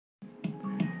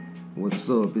What's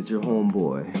up? It's your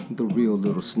homeboy, the real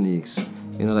Little Sneaks,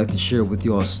 and I'd like to share with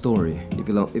you all a story if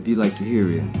you like to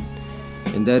hear it.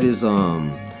 And that is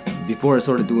before I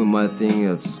started doing my thing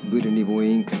of Good and Evil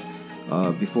Inc.,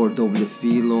 before Doble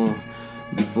Filo,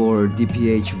 before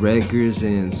DPH Records,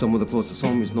 and some of the closest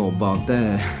homies know about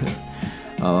that.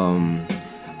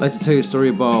 I'd like to tell you a story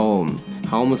about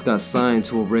how I almost got signed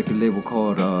to a record label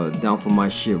called Down For My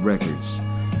Shit Records,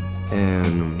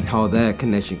 and how that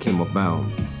connection came about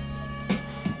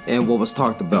and what was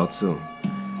talked about too.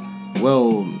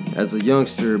 Well, as a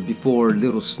youngster, before I was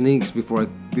Little Sneaks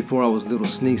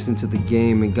into the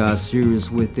game and got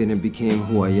serious with it and became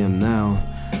who I am now,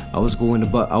 I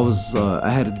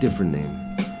had a different name,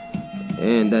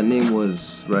 and that name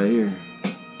was right here.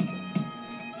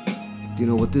 Do you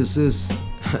know what this is?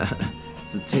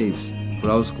 It's the tapes. But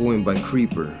I was going by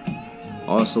Creeper,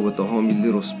 also with the homie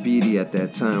Little Speedy at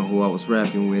that time, who I was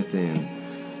rapping with, and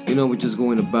we're just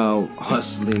going about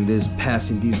hustling this,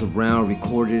 passing these around,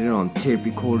 recording it on tape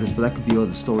recorders, but that could be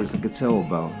other stories I could tell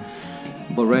about.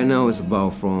 But right now it's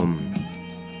about from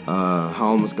how I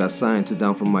almost got signed to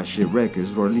Down For My Shit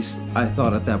Records, or at least I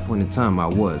thought at that point in time I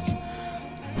was.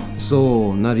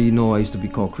 So now that you know, I used to be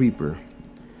called Creeper.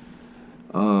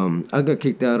 I got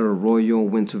kicked out of Arroyo,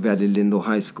 went to Valley Lindo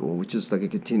High School, which is like a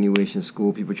continuation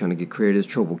school, people trying to get credits,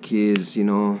 trouble kids,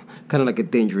 kind of like a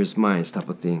Dangerous Minds type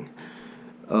of thing.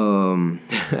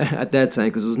 At that time,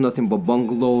 because it was nothing but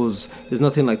bungalows. There's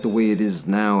nothing like the way it is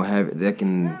now, that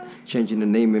can change in the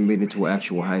name and made it to an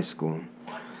actual high school.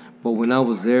 But when I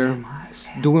was there,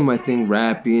 doing my thing,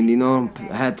 rapping,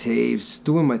 I had tapes,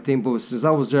 doing my thing. But since I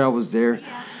was there,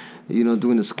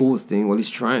 doing the school thing, or at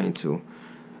least trying to.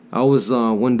 I was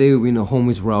one day,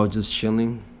 homies were out just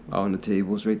chilling out on the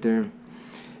tables right there.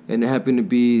 And there happened to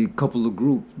be a couple of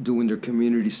groups doing their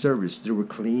community service. They were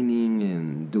cleaning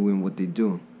and doing what they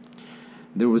do.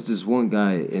 There was this one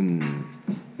guy in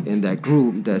that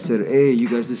group that said, "Hey, you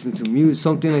guys listen to music?"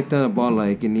 Something like that, about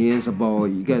like in the end about,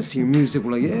 "You guys hear music?"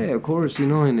 We're like, "Yeah, of course,"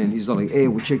 And then he's all like, "Hey,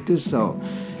 well, check this out,"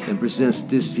 and presents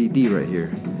this CD right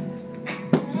here.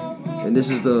 And this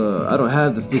is I don't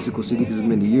have the physical CD because it's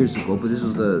many years ago, but this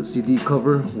was the CD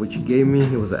cover which you gave me.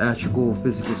 It was an actual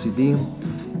physical CD.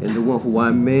 And the one who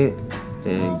I met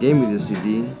and gave me the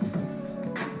CD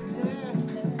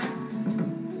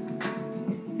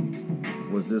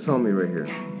was this homie right here.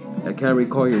 I can't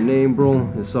recall your name, bro.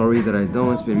 I'm sorry that I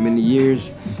don't. It's been many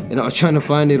years. And I was trying to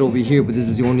find it over here, but this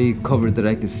is the only cover that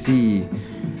I can see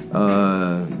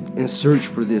and search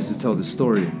for this to tell the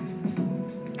story.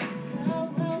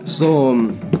 So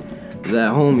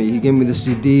that homie, he gave me the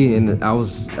CD, and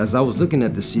as I was looking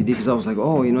at the CD, because I was like,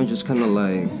 oh, just kind of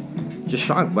like, just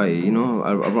shocked by it,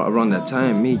 around that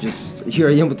time, me just, here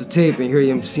I am with the tape, and here I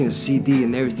am seeing the CD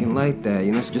and everything like that,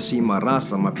 just seeing my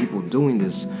raza, my people doing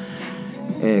this,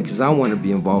 and because I want to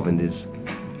be involved in this.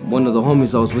 One of the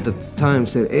homies I was with at the time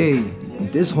said, hey,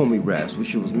 this homie raps,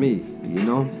 which was me,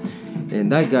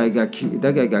 and that guy got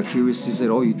curious. He said,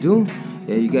 oh, you do?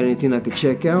 Yeah, you got anything I could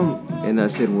check out? And I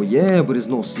said, well, yeah, but it's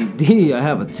no CD. I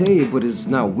have a tape, but it's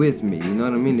not with me. You know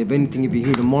what I mean? If anything, if you're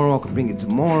here tomorrow, I can bring it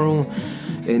tomorrow.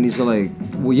 And he's like,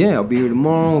 well, yeah, I'll be here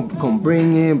tomorrow. Come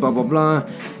bring it, blah, blah, blah.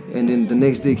 And then the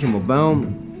next day came about.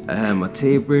 I had my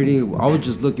tape ready. I was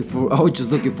just looking for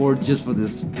just for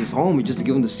this homie, just to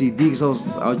give him the CD, because I was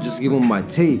just give him my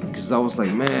tape, because I was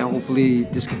like, man, hopefully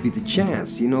this could be the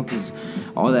chance, because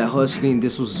all that hustling,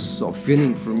 this was a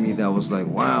feeling for me that was like,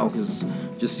 wow, because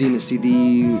just seeing the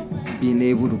CD, being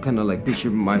able to kind of like picture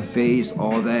my face,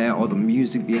 all the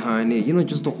music behind it,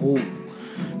 just the whole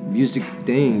music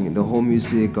thing, the whole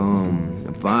music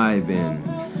vibe, and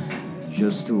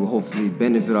just to hopefully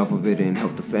benefit off of it and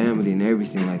help the family and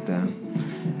everything like that.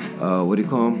 What do you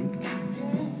call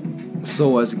them?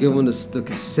 So I was given the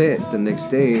cassette the next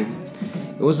day.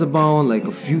 It was about like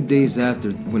a few days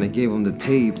after when I gave him the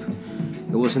tape.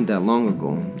 It wasn't that long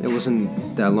ago. It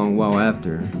wasn't that long while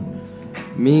after.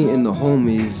 Me and the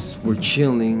homies were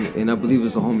chilling, and I believe it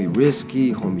was the homie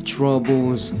Risky, homie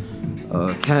Troubles,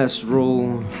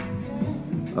 Castro,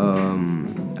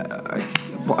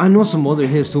 I know some other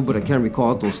hits too, but I can't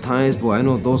recall at those times. But I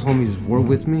know those homies were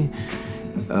with me.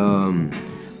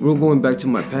 We were going back to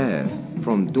my pad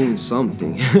from doing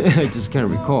something. I just can't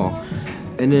recall.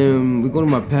 And then we go to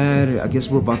my pad. I guess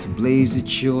we're about to blaze it,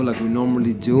 chill like we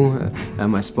normally do at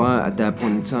my spot at that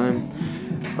point in time,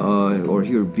 or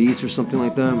hear beats or something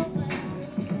like that.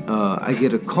 I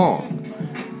get a call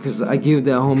because I gave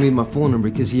that homie my phone number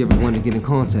because he ever wanted to get in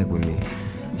contact with me.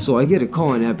 So I get a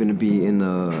call, and it happened to be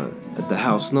at the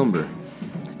house number.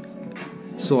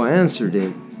 So I answered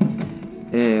it,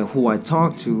 and who I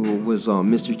talked to was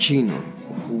Mr. Chino,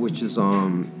 which is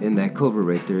in that cover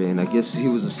right there, and I guess he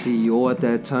was the CEO at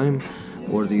that time,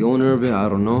 or the owner of it. I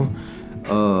don't know,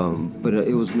 but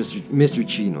it was Mr.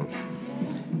 Chino.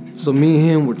 So me and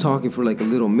him were talking for like a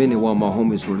little minute while my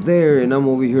homies were there, and I'm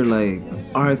over here like,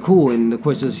 all right, cool. And the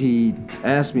questions he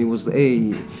asked me was,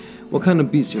 hey, what kind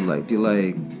of beats you like? Do you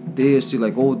like this? Do you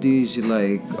like oldies? Do you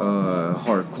like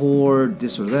hardcore?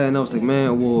 This or that? And I was like,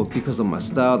 man, well, because of my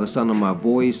style, the sound of my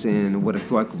voice, and what I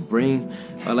feel I could bring,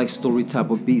 I like story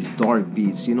type of beats, dark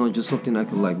beats. You know, just something I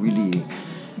could like really,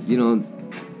 you know,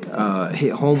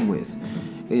 hit home with.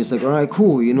 And it's like, all right,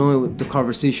 cool. You know, the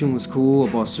conversation was cool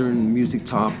about certain music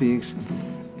topics.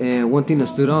 And one thing that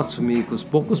stood out to me, because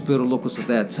Pocos Pero Locos at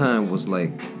that time was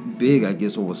like big, I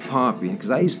guess, or was popping,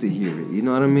 because I used to hear it, you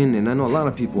know what I mean? And I know a lot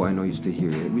of people I know used to hear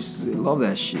it. We used to love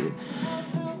that shit.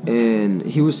 And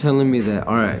he was telling me that,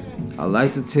 all right, I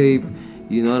like the tape,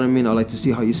 you know what I mean? I like to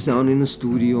see how you sound in the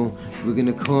studio. We're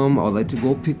gonna come. I'd like to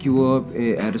go pick you up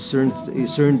at a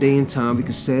certain day and time. We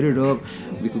could set it up.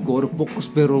 We could go to Pocos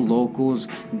Pero Locos,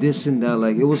 this and that.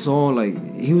 Like it was all like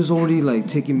he was already like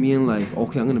taking me in. Like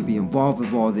okay, I'm gonna be involved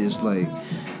with all this. Like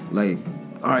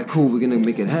all right, cool. We're gonna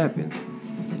make it happen.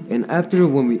 And after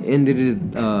when we ended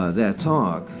it, that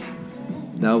talk,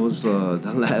 that was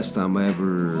the last time I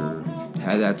ever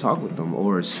had that talk with them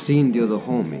or seen the other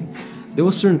homie. There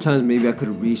was certain times maybe I could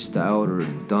have reached out or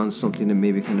done something and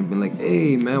maybe kind of been like,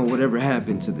 hey man, whatever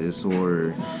happened to this,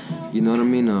 or you know what I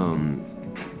mean?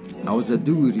 I was that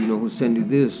dude, you know, who sent you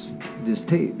this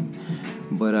tape,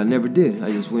 but I never did.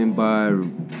 I just went by.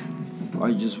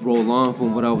 I just rolled on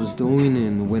from what I was doing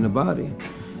and went about it.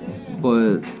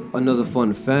 But another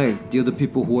fun fact: the other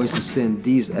people who used to send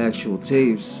these actual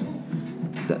tapes,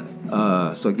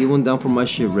 so I get one down from my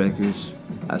shit records.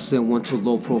 I sent one to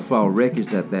Low Profile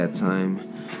Records at that time.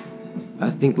 I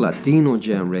think Latino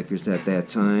Jam Records at that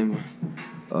time.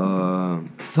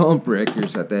 Thump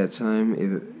Records at that time.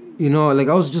 You know, like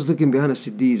I was just looking behind the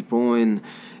CDs, bro, and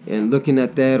looking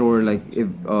at that, or like if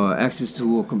access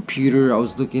to a computer. I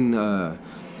was looking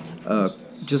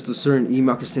just a certain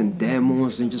email I could send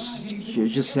demos and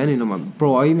just sending them.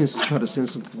 Bro, I even tried to send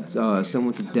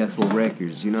someone to Death Row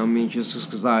Records. You know what I mean?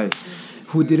 Just because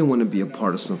who didn't want to be a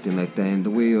part of something like that? And the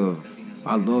way of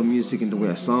I love music and the way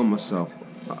I saw myself,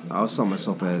 I saw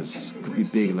myself as could be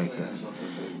big like that.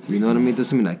 You know what I mean?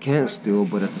 Doesn't mean I can't still,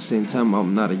 but at the same time,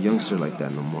 I'm not a youngster like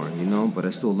that no more. You know, but I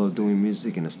still love doing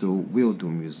music and I still will do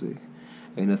music.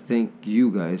 And I thank you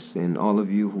guys and all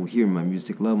of you who hear my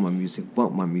music, love my music,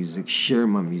 bump my music, share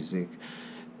my music,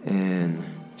 and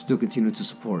still continue to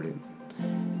support it.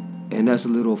 And that's a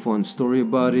little fun story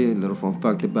about it, a little fun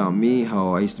fact about me,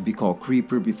 how I used to be called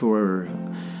Creeper before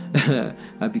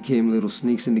I became Little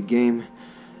Sneaks in the game.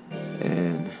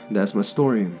 And that's my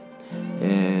story.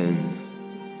 And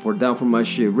for Down From My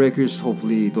Shit Records,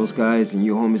 hopefully those guys and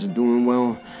you homies are doing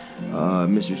well.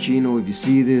 Mr. Chino, if you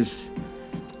see this,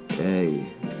 hey,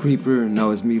 Creeper,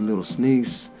 now it's me, Little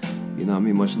Sneaks. You know what I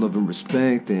mean? Much love and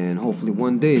respect, and hopefully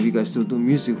one day, if you guys still do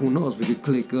music, who knows? We could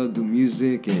click up, do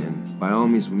music, and by all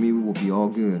means, with me, we will be all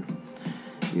good.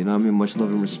 You know what I mean? Much love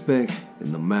and respect,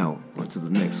 and I'm out. On to the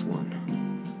next one.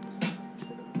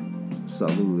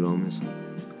 Salud,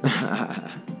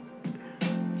 homies.